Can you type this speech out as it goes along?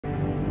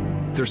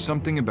There's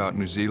something about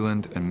New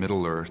Zealand and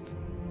Middle-earth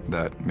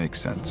that makes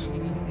sense.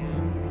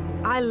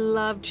 I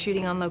loved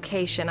shooting on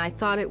location. I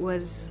thought it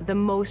was the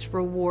most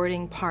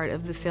rewarding part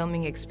of the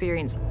filming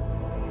experience.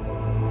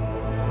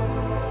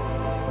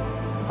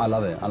 I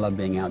love it. I love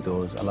being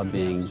outdoors. I love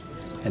being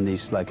in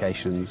these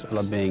locations. I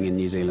love being in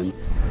New Zealand.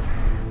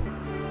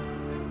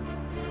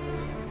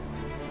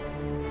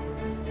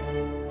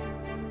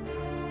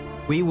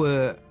 We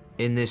were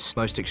in this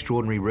most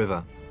extraordinary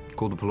river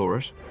called the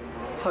Pelorus.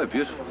 Oh,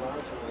 beautiful.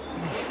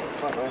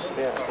 Quite nice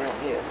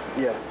around here.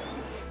 Yeah.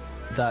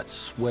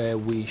 That's where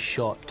we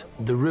shot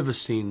the river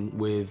scene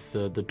with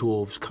the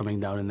dwarves coming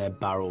down in their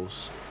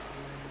barrels.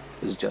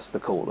 It was just the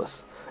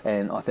coolest.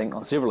 And I think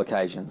on several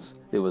occasions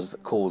there was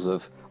calls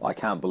of, I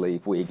can't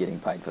believe we're getting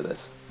paid for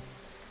this.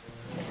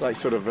 Like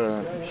sort of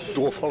a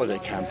dwarf holiday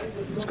camp.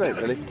 It's great,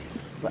 really.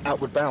 We're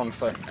outward bound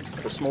for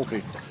small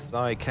people.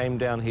 I came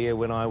down here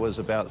when I was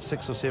about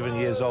 6 or 7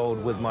 years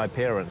old with my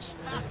parents,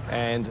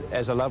 and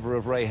as a lover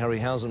of Ray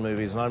Harryhausen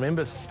movies, and I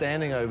remember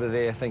standing over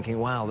there thinking,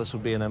 wow, this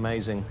would be an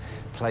amazing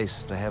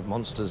place to have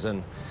monsters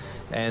in.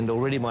 And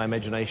already my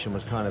imagination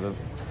was kind of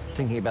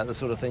thinking about the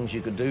sort of things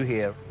you could do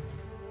here.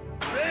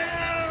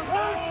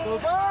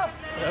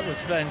 That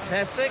was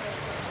fantastic,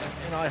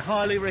 and I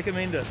highly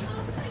recommend it.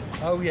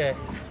 Oh, yeah.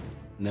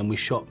 And then we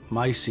shot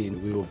my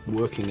scene. We were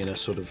working in a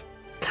sort of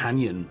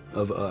canyon,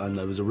 and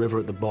there was a river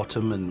at the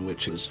bottom, and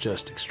which was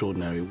just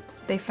extraordinary.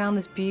 They found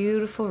this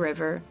beautiful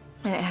river,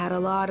 and it had a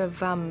lot of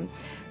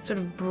sort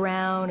of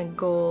brown and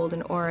gold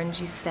and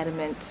orangey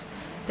sediment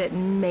that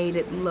made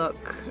it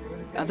look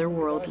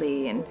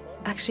otherworldly. And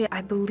actually,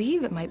 I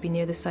believe it might be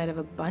near the site of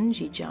a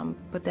bungee jump,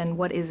 but then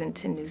what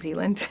isn't in New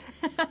Zealand?